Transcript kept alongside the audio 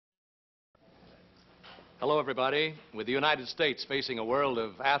Hello, everybody. With the United States facing a world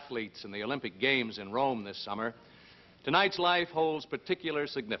of athletes in the Olympic Games in Rome this summer, tonight's life holds particular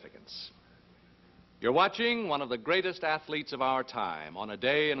significance. You're watching one of the greatest athletes of our time on a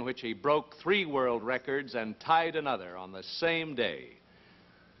day in which he broke 3 world records and tied another on the same day.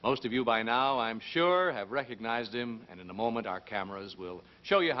 Most of you by now, I'm sure, have recognized him, and in a moment our cameras will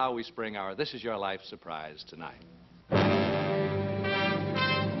show you how we spring our This Is Your Life surprise tonight.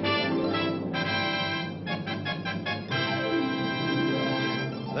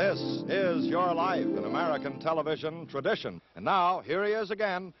 This is Your Life, an American television tradition. And now, here he is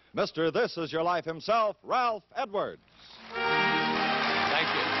again, Mr. This Is Your Life himself, Ralph Edwards. Thank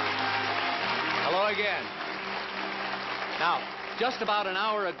you. Hello again. Now, just about an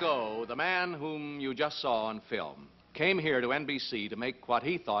hour ago, the man whom you just saw on film came here to NBC to make what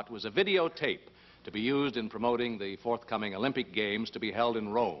he thought was a videotape to be used in promoting the forthcoming Olympic Games to be held in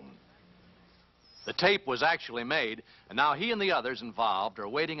Rome. The tape was actually made, and now he and the others involved are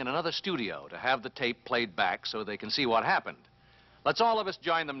waiting in another studio to have the tape played back so they can see what happened. Let's all of us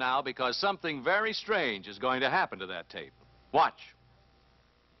join them now, because something very strange is going to happen to that tape. Watch.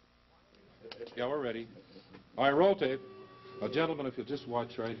 Yeah, we're ready. All right, roll tape. Now, gentlemen, if you'll just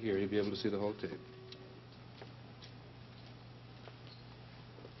watch right here, you'll be able to see the whole tape.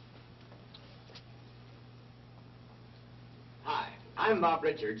 Hi, I'm Bob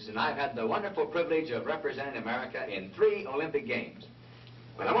Richards, and I've had the wonderful privilege of representing America in 3 Olympic Games.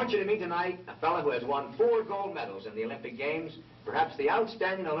 But I want you to meet tonight a fellow who has won 4 gold medals in the Olympic Games, perhaps the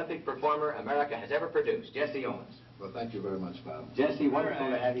outstanding Olympic performer America has ever produced, Jesse Owens. Well, thank you very much, Bob. Jesse,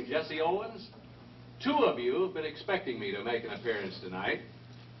 wonderful to have you. Jesse Owens, 2 of you have been expecting me to make an appearance tonight.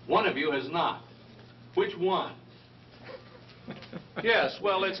 1 of you has not. Which one? Yes,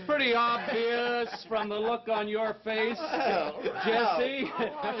 well, it's pretty obvious from the look on your face, Jesse,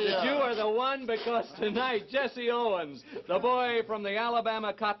 that you are the one, because tonight, Jesse Owens, the boy from the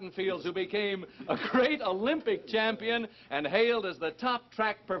Alabama cotton fields who became a great Olympic champion and hailed as the top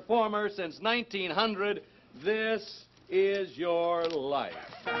track performer since 1900, this is your life.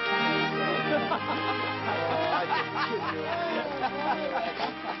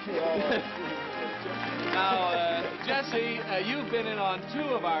 Now, Jesse, you've been in on 2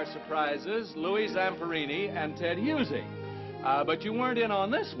 of our surprises, Louis Zamperini and Ted Husing. But you weren't in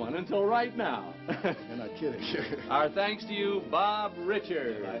on this one until right now. You're not kidding. Our thanks to you, Bob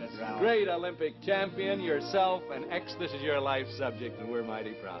Richards, great Olympic champion, yourself, an ex-This Is Your Life subject, and we're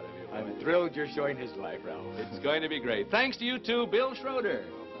mighty proud of you. I'm thrilled you're showing his life, Ralph. It's going to be great. Thanks to you, too, Bill Schroeder.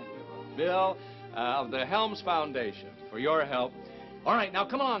 Bill of the Helms Foundation, for your help. All right, now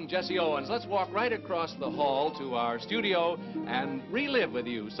come on, Jesse Owens. Let's walk right across the hall to our studio and relive with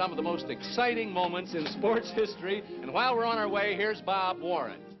you some of the most exciting moments in sports history. And while we're on our way, here's Bob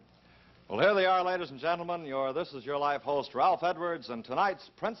Warren. Well, here they are, ladies and gentlemen, your This Is Your Life host, Ralph Edwards, and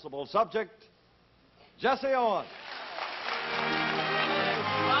tonight's principal subject, Jesse Owens.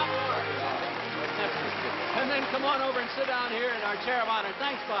 Bob Warren. And then come on over and sit down here in our chair of honor.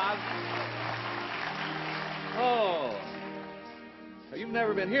 Thanks, Bob. Oh. You've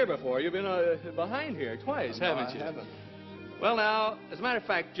never been here before. You've been behind here twice, haven't you? I haven't. Well, now, as a matter of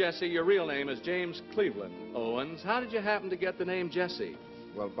fact, Jesse, your real name is James Cleveland Owens. How did you happen to get the name Jesse?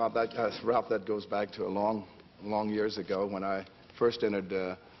 Well, Bob, Ralph, that goes back to long years ago when I first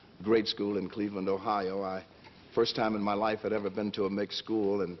entered grade school in Cleveland, Ohio. First time in my life I'd ever been to a mixed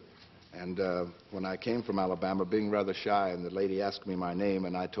school, and when I came from Alabama, being rather shy, and the lady asked me my name,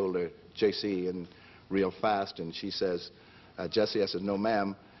 and I told her J.C. and real fast, and she says, Jesse. I said, no,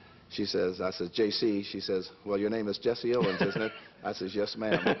 ma'am. I said, J.C. She says, well, your name is Jesse Owens, isn't it? I says, yes,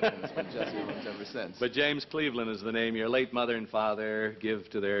 ma'am. It's been Jesse Owens ever since. But James Cleveland is the name your late mother and father give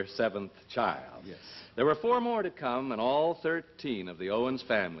to their 7th child. Yes. There were 4 more to come, and all 13 of the Owens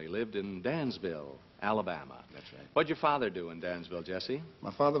family lived in Dansville, Alabama. That's right. What'd your father do in Dansville, Jesse?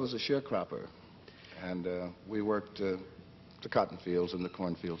 My father was a sharecropper, and we worked the cotton fields and the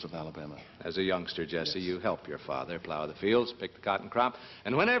cornfields of Alabama. As a youngster, Jesse, Yes. you help your father plow the fields, pick the cotton crop,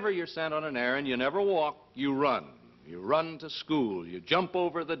 and whenever you're sent on an errand, you never walk, you run. You run to school, you jump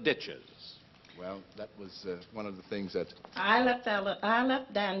over the ditches. Well, that was one of the things that... I left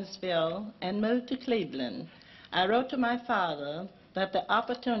Dansville and moved to Cleveland. I wrote to my father that the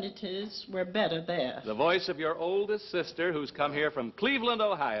opportunities were better there. The voice of your oldest sister, who's come here from Cleveland,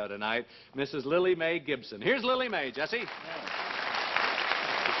 Ohio tonight, Mrs. Lily Mae Gibson. Here's Lily Mae, Jesse.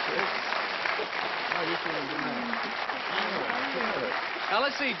 Now,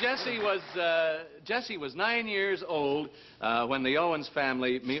 let's see. Jesse was 9 years old when the Owens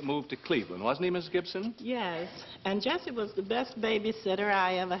family moved to Cleveland, wasn't he, Miss Gibson? Yes, and Jesse was the best babysitter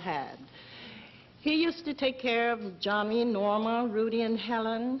I ever had. He used to take care of Johnny, Norma, Rudy, and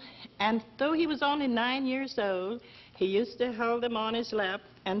Helen. And though he was only 9 years old, he used to hold them on his lap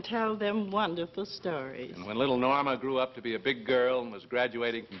and tell them wonderful stories. And when little Norma grew up to be a big girl and was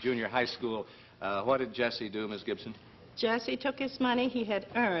graduating from junior high school, what did Jesse do, Miss Gibson? Jesse took his money he had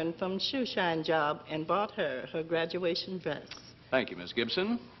earned from shoe shine job and bought her her graduation dress. Thank you, Miss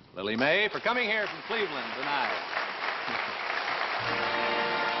Gibson. Lily May, for coming here from Cleveland tonight.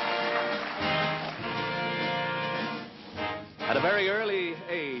 At a very early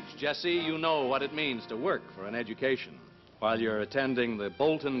age, Jesse, you know what it means to work for an education. While you're attending the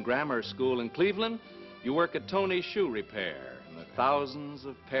Bolton Grammar School in Cleveland, you work at Tony's Shoe Repair, and the thousands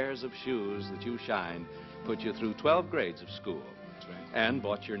of pairs of shoes that you shined put you through 12 grades of school. That's right. And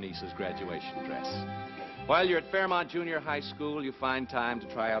bought your niece's graduation dress. While you're at Fairmont Junior High School, you find time to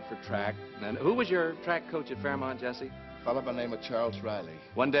try out for track. And who was your track coach at Fairmont, Jesse? A fellow by the name of Charles Riley.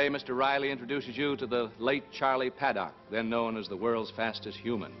 One day, Mr. Riley introduces you to the late Charlie Paddock, then known as the world's fastest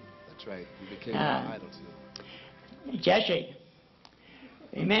human. That's right. He became my idol, too. Jesse,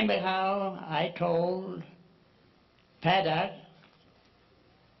 remember how I told Paddock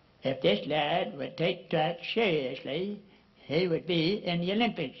if this lad would take track seriously, he would be in the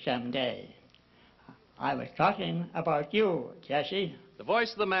Olympics someday. I was talking about you, Jesse. The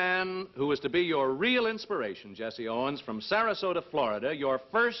voice of the man who was to be your real inspiration, Jesse Owens, from Sarasota, Florida, your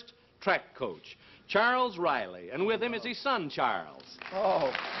first track coach, Charles Riley. And with him is his son, Charles.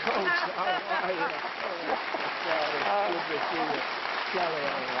 Oh, Coach, how are you? Charlie, good to see you. Charlie,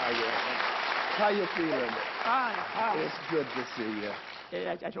 how are you? How you feeling? Fine. It's good to see you.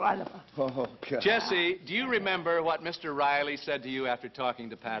 That's wonderful. Oh, God. Jesse, do you remember what Mr. Riley said to you after talking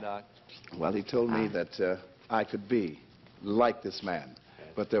to Paddock? Well, he told me that I could be like this man.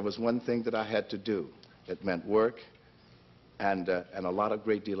 But there was one thing that I had to do. It meant work and a lot of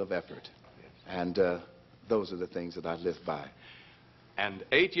great deal of effort. And those are the things that I live by. And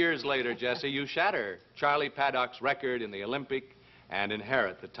 8 years later, Jesse, you shatter Charlie Paddock's record in the Olympic and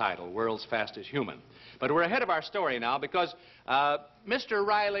inherit the title, World's Fastest Human. But we're ahead of our story now because Mr.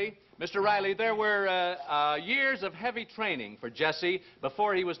 Riley, there were years of heavy training for Jesse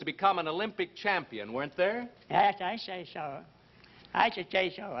before he was to become an Olympic champion, weren't there? Yes, I say so. I should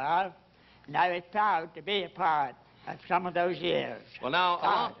say so, Ralph. And I was proud to be a part of some of those years. Well,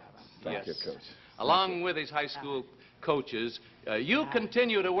 now, Thank you, Coach. Along with his high school coaches, you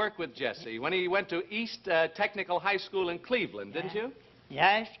continue to work with Jesse when he went to East Technical High School in Cleveland, didn't you?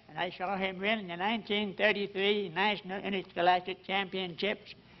 Yes, and I saw him win the 1933 National Interscholastic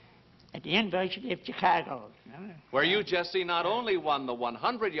Championships at the University of Chicago. Where you, Jesse, not only won the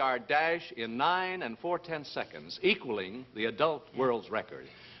 100-yard dash in 9 4/10 seconds, equaling the adult world's record,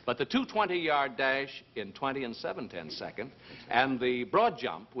 but the 220-yard dash in 20 7/10 seconds, and the broad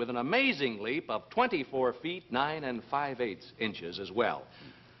jump with an amazing leap of 24 feet 9 5/8 inches as well.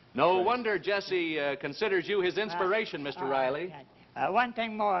 No wonder Jesse considers you his inspiration, Mr. Riley. One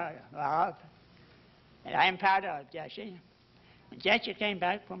thing more, Ralph, that I'm proud of, Jesse. When Jesse came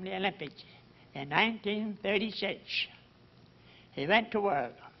back from the Olympics in 1936, he went to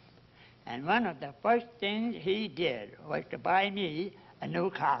work, and one of the first things he did was to buy me a new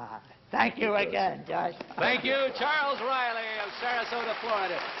car. Thank you again, Josh. Thank you, Charles Riley of Sarasota,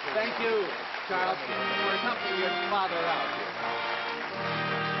 Florida. Thank you, Charles, for accompanying your father out here.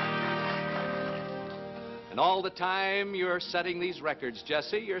 And all the time you're setting these records,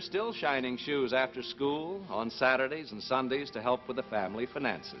 Jesse, you're still shining shoes after school, on Saturdays and Sundays to help with the family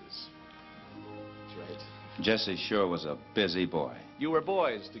finances. That's right. Jesse sure was a busy boy. You were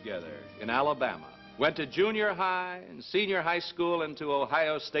boys together in Alabama, went to junior high and senior high school and to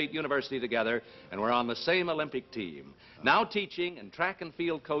Ohio State University together, and were on the same Olympic team. Now teaching and track and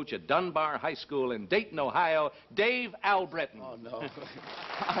field coach at Dunbar High School in Dayton, Ohio, Dave Albritton. Oh, no.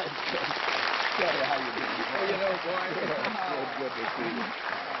 Charlie, how you doing? Oh, you know, boy. Good to see you.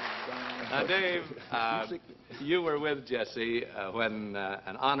 Now, Dave, you were with Jesse when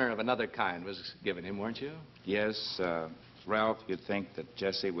an honor of another kind was given him, weren't you? Yes, Ralph, you'd think that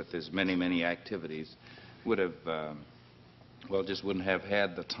Jesse, with his many, many activities, would have, well, just wouldn't have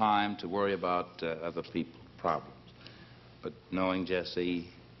had the time to worry about other people's problems. But knowing Jesse,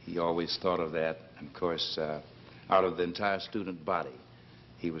 he always thought of that. And, of course, out of the entire student body,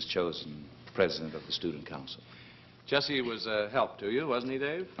 he was chosen president of the student council. Jesse was a help to you, wasn't he,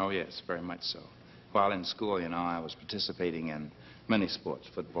 Dave? Oh, yes, very much so. While in school, you know, I was participating in many sports,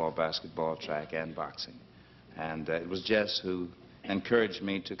 football, basketball, track, and boxing. And it was Jess who encouraged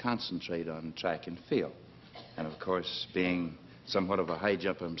me to concentrate on track and field. And, of course, being somewhat of a high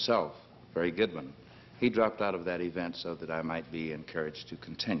jumper himself, very good one, he dropped out of that event so that I might be encouraged to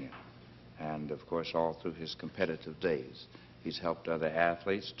continue. and, of course, all through his competitive days. He's helped other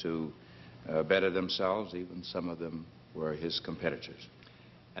athletes to better themselves. Even some of them were his competitors.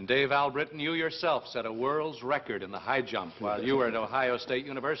 And Dave Albritton, you yourself set a world's record in the high jump while you were at Ohio State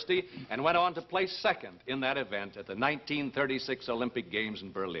University and went on to place second in that event at the 1936 Olympic Games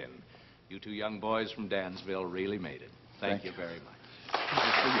in Berlin. You two young boys from Dansville really made it. Thank you very much.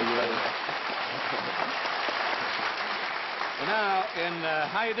 Well, now,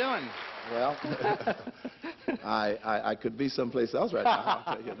 how you doing? Well, I could be someplace else right now,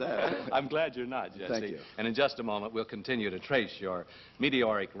 I'll tell you that. I'm glad you're not, Jesse. Thank you. And in just a moment, we'll continue to trace your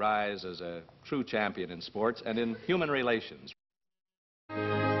meteoric rise as a true champion in sports and in human relations.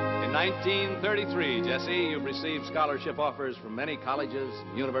 In 1933, Jesse, you've received scholarship offers from many colleges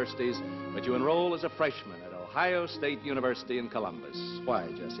and universities, but you enroll as a freshman at Ohio State University in Columbus. Why,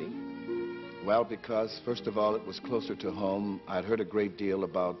 Jesse? Well, because, first of all, it was closer to home. I'd heard a great deal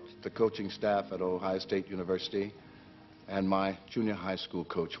about the coaching staff at Ohio State University, and my junior high school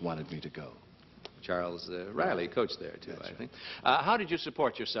coach wanted me to go. Charles Riley coached there, too, That's I think. How did you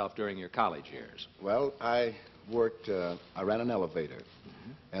support yourself during your college years? Well, I worked, I ran an elevator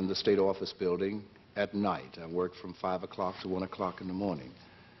in the state office building at night. I worked from 5 o'clock to 1 o'clock in the morning.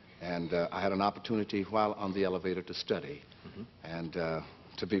 And I had an opportunity while on the elevator to study. And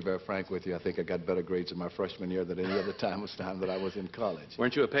to be very frank with you, I think I got better grades in my freshman year than any other time that I was in college.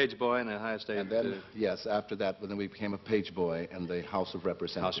 Weren't you a page boy in Ohio State? And then, yes, after that, then we became a page boy in the House of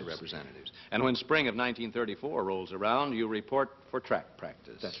Representatives. House of Representatives. And when spring of 1934 rolls around, you report for track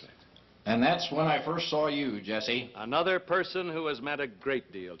practice. That's right. And that's when I first saw you, Jesse. Another person who has meant a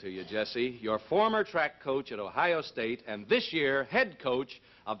great deal to you, Jesse, your former track coach at Ohio State, and this year head coach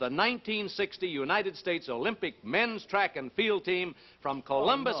of the 1960 United States Olympic men's track and field team from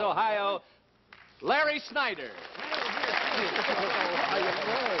Columbus, Ohio, Larry Snyder.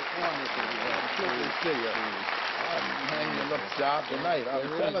 I'm hanging a little job tonight, I'm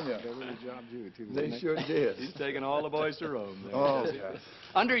telling you. They really jobbed you, too. They sure did. He's taking all the boys to Rome. There, oh, Jesse. yes.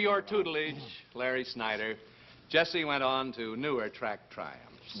 Under your tutelage, Larry Snyder, Jesse went on to newer track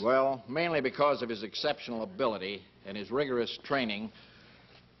triumphs. Well, mainly because of his exceptional ability and his rigorous training,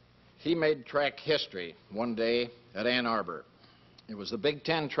 he made track history one day at Ann Arbor. It was the Big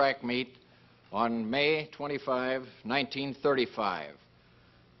Ten track meet on May 25, 1935.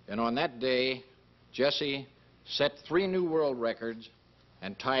 And on that day, Jesse set 3 new world records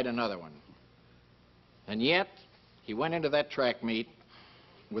and tied another one. And yet, he went into that track meet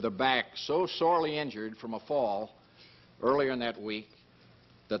with a back so sorely injured from a fall earlier in that week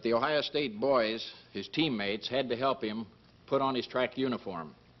that the Ohio State boys, his teammates, had to help him put on his track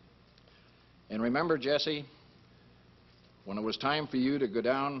uniform. And remember, Jesse, when it was time for you to go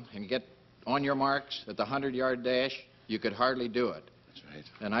down and get on your marks at the 100-yard dash, you could hardly do it. That's right.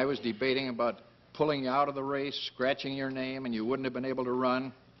 And I was debating about pulling you out of the race, scratching your name, and you wouldn't have been able to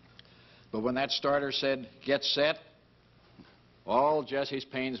run. But when that starter said, "Get set," all Jesse's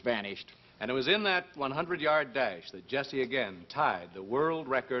pains vanished. And it was in that 100-yard dash that Jesse again tied the world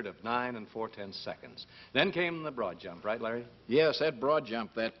record of 9 4/10 seconds. Then came the broad jump, right, Larry? Yes, that broad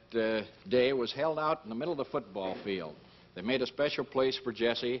jump that day was held out in the middle of the football field. They made a special place for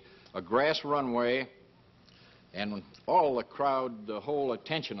Jesse, a grass runway, and all the crowd, the whole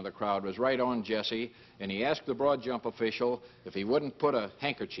attention of the crowd was right on Jesse, and he asked the broad jump official if he wouldn't put a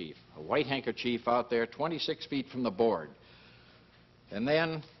handkerchief, a white handkerchief out there 26 feet from the board. And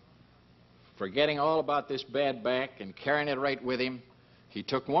then, forgetting all about this bad back and carrying it right with him, he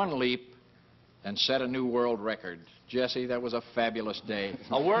took one leap and set a new world record. Jesse, that was a fabulous day.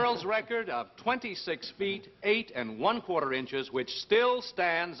 A world's record of 26 feet, 8 1/4 inches, which still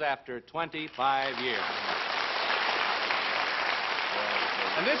stands after 25 years.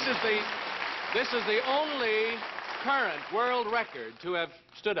 And this is the only current world record to have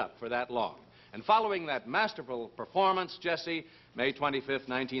stood up for that long. And following that masterful performance, Jesse, May 25th,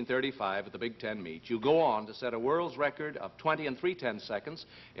 1935, at the Big Ten meet, you go on to set a world's record of 20 3/10 seconds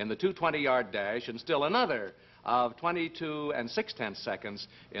in the 220-yard dash, and still another of 22 6/10 seconds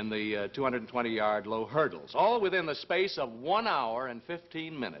in the 220-yard low hurdles, all within the space of 1 hour and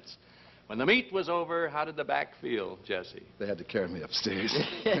 15 minutes. When the meet was over, how did the back feel, Jesse? They had to carry me upstairs.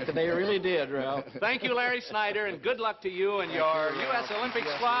 They really did, Ralph. Thank you, Larry Snyder, and good luck to you and your U.S. Olympic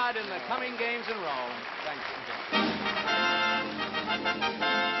squad in the coming games in Rome. Thank you.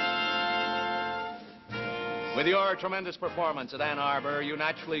 With your tremendous performance at Ann Arbor, you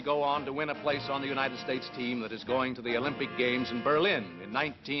naturally go on to win a place on the United States team that is going to the Olympic Games in Berlin in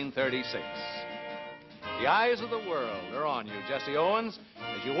 1936. The eyes of the world are on you, Jesse Owens,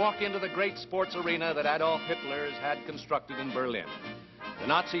 as you walk into the great sports arena that Adolf Hitler has had constructed in Berlin. The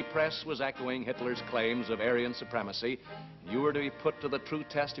Nazi press was echoing Hitler's claims of Aryan supremacy. You were to be put to the true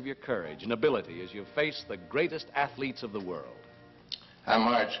test of your courage and ability as you faced the greatest athletes of the world. I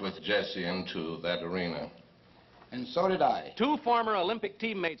marched with Jesse into that arena. And so did I. Two former Olympic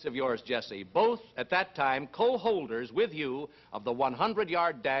teammates of yours, Jesse, both at that time co-holders with you of the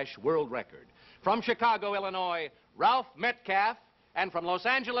 100-yard dash world record. From Chicago, Illinois, Ralph Metcalf, and from Los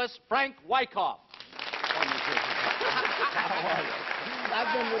Angeles, Frank Wyckoff.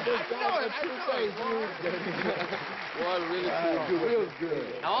 I've been with this guy for 2 days. Boy, really real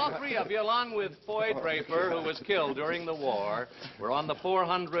good. Now, all three of you, along with Foy Draper, who was killed during the war, were on the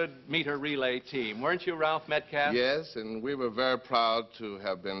 400-meter relay team. Weren't you, Ralph Metcalf? Yes, and we were very proud to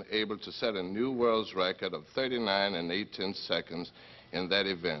have been able to set a new world's record of 39 and 8/10 seconds in that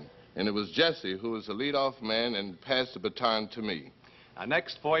event. And it was Jesse who was the leadoff man and passed the baton to me.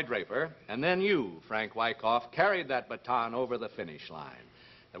 Next, Foy Draper, and then you, Frank Wyckoff, carried that baton over the finish line.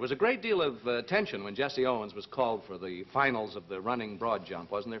 There was a great deal of tension when Jesse Owens was called for the finals of the running broad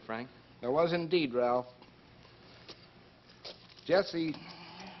jump, wasn't there, Frank? There was indeed, Ralph. Jesse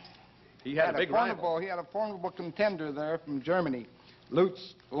He had a big rival. He had a formidable contender there from Germany,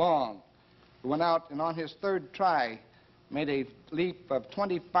 Lutz Long, who went out and on his third try made a leap of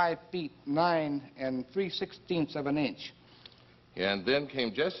 25 feet 9 3/16 of an inch. And then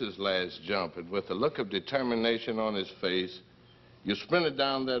came Jesse's last jump, and with a look of determination on his face, you sprinted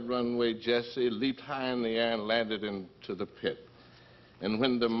down that runway, Jesse, leaped high in the air and landed into the pit. And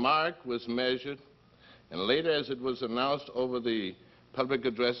when the mark was measured, and later as it was announced over the public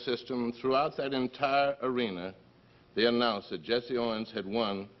address system throughout that entire arena, they announced that Jesse Owens had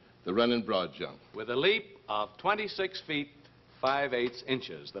won the running broad jump. With a leap of 26 feet 5/8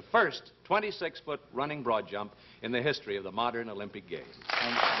 inches, the first 26-foot running broad jump in the history of the modern Olympic Games.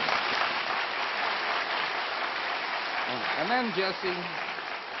 And then, Jesse,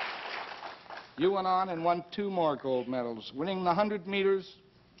 you went on and won 2 more gold medals, winning the 100 meters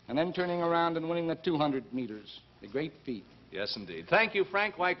and then turning around and winning the 200 meters. A great feat. Yes, indeed. Thank you,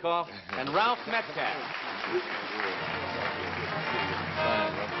 Frank Wyckoff and Ralph Metcalf.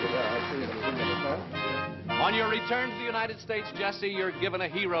 On your return to the United States, Jesse, you're given a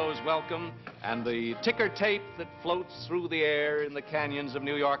hero's welcome, and the ticker tape that floats through the air in the canyons of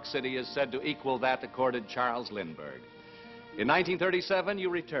New York City is said to equal that accorded Charles Lindbergh. In 1937, you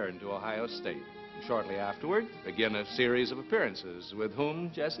returned to Ohio State. And shortly afterward, begin a series of appearances. With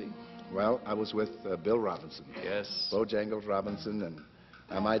whom, Jesse? Well, I was with Bill Robinson. Yes. Bojangles Robinson, and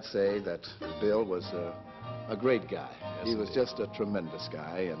I might say that Bill was a great guy. Yes, he was indeed. just a tremendous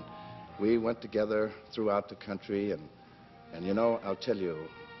guy, and we went together throughout the country, and you know, I'll tell you,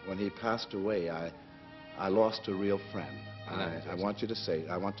 when he passed away, I lost a real friend. I want you to say,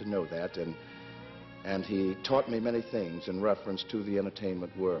 I want to know that, and he taught me many things in reference to the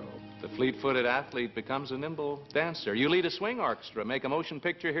entertainment world. The fleet-footed athlete becomes a nimble dancer. You lead a swing orchestra, make a motion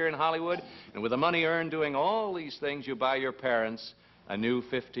picture here in Hollywood, and with the money earned doing all these things, you buy your parents a new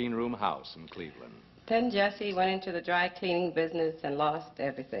 15-room house in Cleveland. Then Jesse went into the dry cleaning business and lost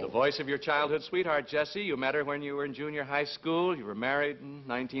everything. The voice of your childhood sweetheart, Jesse. You met her when you were in junior high school. You were married in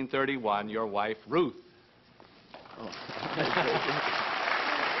 1931. Your wife, Ruth.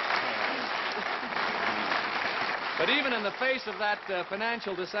 But even in the face of that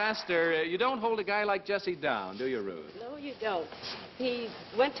financial disaster, you don't hold a guy like Jesse down, do you, Ruth? No, you don't. He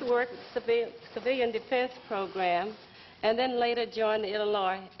went to work at the Civilian Defense Program and then later joined the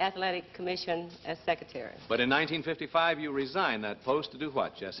Illinois Athletic Commission as secretary. But in 1955, you resigned that post to do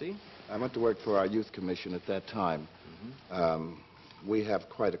what, Jesse? I went to work for our youth commission at that time. We have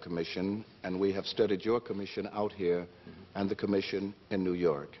quite a commission, and we have studied your commission out here and the commission in New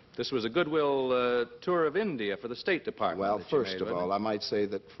York. This was a goodwill tour of India for the State Department. Well, first of all, I might say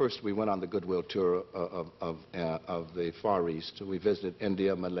that first we went on the goodwill tour of the Far East. We visited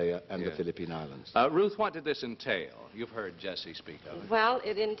India, Malaya, and the Philippine Islands. Ruth, what did this entail? You've heard Jesse speak of it. Well,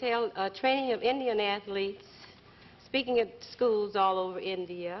 it entailed training of Indian athletes, speaking at schools all over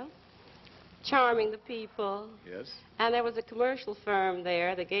India, charming the people. Yes. And there was a commercial firm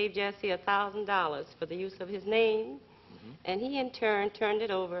there that gave Jesse $1,000 for the use of his name. And he, in turn, turned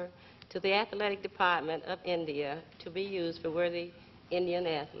it over to the athletic department of India to be used for worthy Indian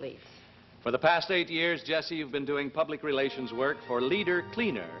athletes. For the past 8 years, Jesse, you've been doing public relations work for Leader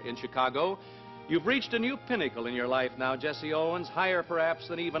Cleaner in Chicago. You've reached a new pinnacle in your life now, Jesse Owens, higher perhaps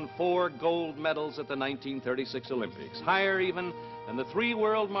than even 4 gold medals at the 1936 Olympics, higher even than the 3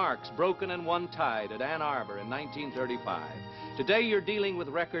 world marks broken in one tide at Ann Arbor in 1935. Today, you're dealing with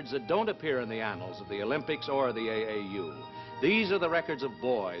records that don't appear in the annals of the Olympics or the AAU. These are the records of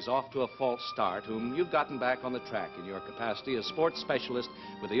boys off to a false start whom you've gotten back on the track in your capacity as sports specialist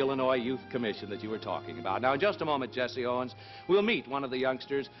with the Illinois Youth Commission that you were talking about. Now, in just a moment, Jesse Owens, we'll meet one of the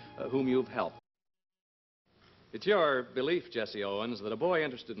youngsters whom you've helped. It's your belief, Jesse Owens, that a boy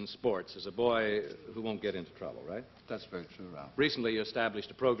interested in sports is a boy who won't get into trouble, right? That's very true, Ralph. Recently, you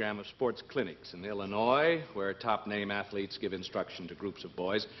established a program of sports clinics in Illinois where top-name athletes give instruction to groups of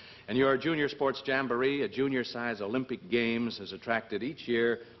boys. And your junior sports jamboree, a junior-size Olympic Games, has attracted each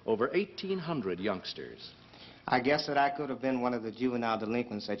year over 1,800 youngsters. I guess that I could have been one of the juvenile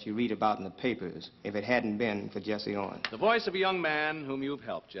delinquents that you read about in the papers if it hadn't been for Jesse Owens. The voice of a young man whom you've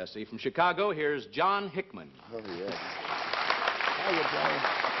helped, Jesse. From Chicago, here's John Hickman. Oh, yes. How you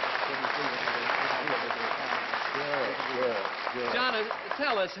doing? John,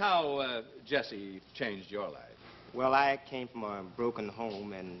 tell us how Jesse changed your life. Well, I came from a broken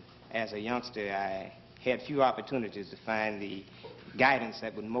home, and as a youngster, I had few opportunities to find the guidance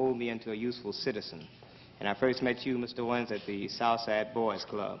that would mold me into a useful citizen. And I first met you, Mr. Owens, at the Southside Boys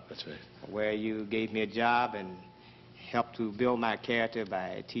Club. That's right. Where you gave me a job and helped to build my character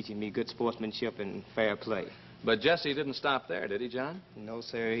by teaching me good sportsmanship and fair play. But Jesse didn't stop there, did he, John? No,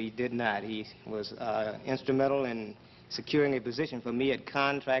 sir, he did not. He was instrumental in securing a position for me at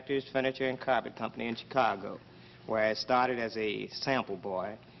Contractors Furniture and Carpet Company in Chicago, where I started as a sample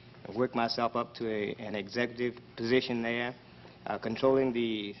boy and worked myself up to an executive position there, controlling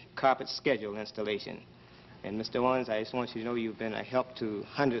the carpet schedule installation. And, Mr. Owens, I just want you to know you've been a help to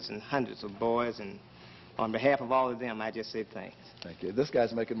hundreds and hundreds of boys, and on behalf of all of them, I just say thanks. Thank you. This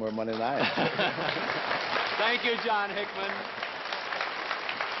guy's making more money than I am. Thank you, John Hickman.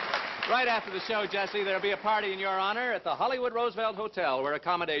 Right after the show, Jesse, there'll be a party in your honor at the Hollywood Roosevelt Hotel where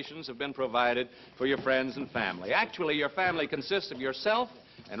accommodations have been provided for your friends and family. Actually, your family consists of yourself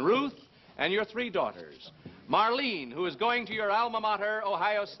and Ruth and your 3 daughters. Marlene, who is going to your alma mater,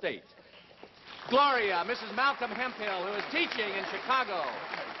 Ohio State. Gloria, Mrs. Malcolm Hemphill, who is teaching in Chicago.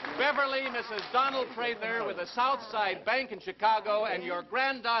 Beverly, Mrs. Donald Prather with the Southside Bank in Chicago, and your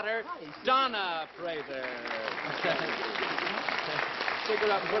granddaughter, Donna Prather. Pick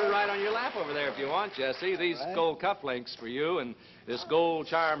her up and put her right on your lap over there if you want, Jesse. These gold cufflinks for you and this gold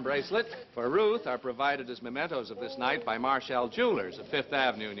charm bracelet for Ruth are provided as mementos of this night by Marshall Jewelers at 5th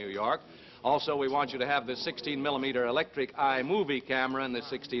Avenue, New York. Also, we want you to have this 16mm electric eye movie camera and this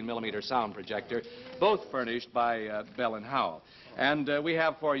 16mm sound projector, both furnished by Bell & Howell. And we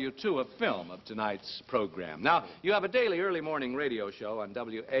have for you, too, a film of tonight's program. Now, you have a daily early morning radio show on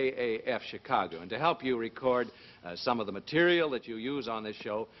WAAF Chicago, and to help you record some of the material that you use on this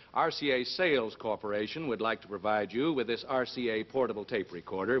show, RCA Sales Corporation would like to provide you with this RCA portable tape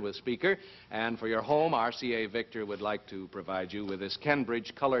recorder with speaker, and for your home, RCA Victor would like to provide you with this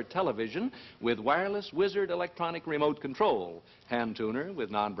Kenbridge color television with wireless Wizard electronic remote control, hand tuner with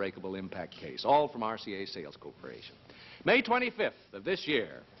non-breakable impact case, all from RCA Sales Corporation. May 25th of this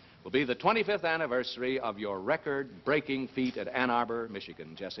year will be the 25th anniversary of your record-breaking feat at Ann Arbor,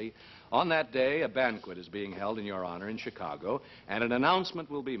 Michigan, Jesse. On that day, a banquet is being held in your honor in Chicago, and an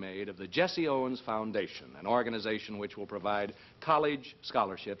announcement will be made of the Jesse Owens Foundation, an organization which will provide college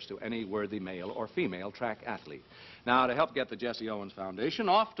scholarships to any worthy male or female track athlete. Now, to help get the Jesse Owens Foundation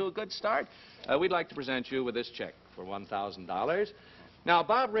off to a good start, we'd like to present you with this check for $1,000. Now,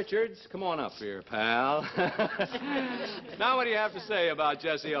 Bob Richards, come on up here, pal. Now, what do you have to say about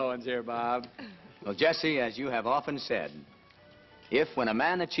Jesse Owens here, Bob? Well, Jesse, as you have often said, if when a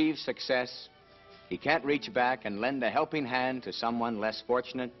man achieves success, he can't reach back and lend a helping hand to someone less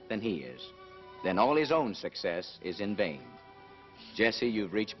fortunate than he is, then all his own success is in vain. Jesse,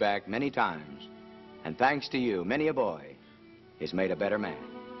 you've reached back many times, and thanks to you, many a boy is made a better man.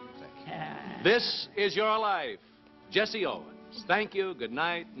 This is your life, Jesse Owens. Thank you, good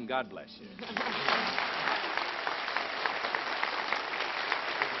night, and God bless you.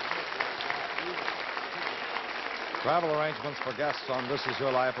 Travel arrangements for guests on This Is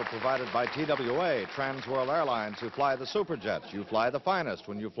Your Life are provided by TWA, Trans World Airlines, who fly the Superjets. You fly the finest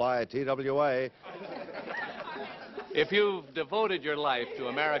when you fly TWA. If you've devoted your life to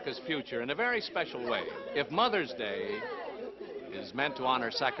America's future in a very special way, if Mother's Day is meant to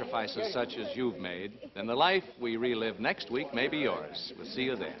honor sacrifices such as you've made, then the life we relive next week may be yours. We'll see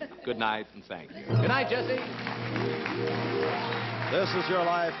you then. Good night and thank you. Good night, Jesse. This Is Your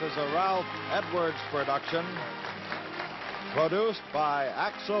Life is a Ralph Edwards production, produced by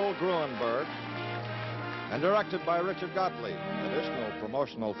Axel Gruenberg and directed by Richard Gottlieb. Additional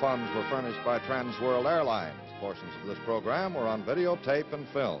promotional funds were furnished by Trans World Airlines. Portions of this program were on videotape and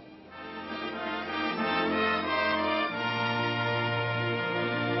film.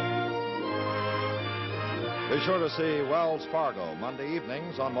 Be sure to see Wells Fargo Monday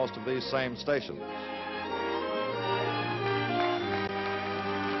evenings on most of these same stations.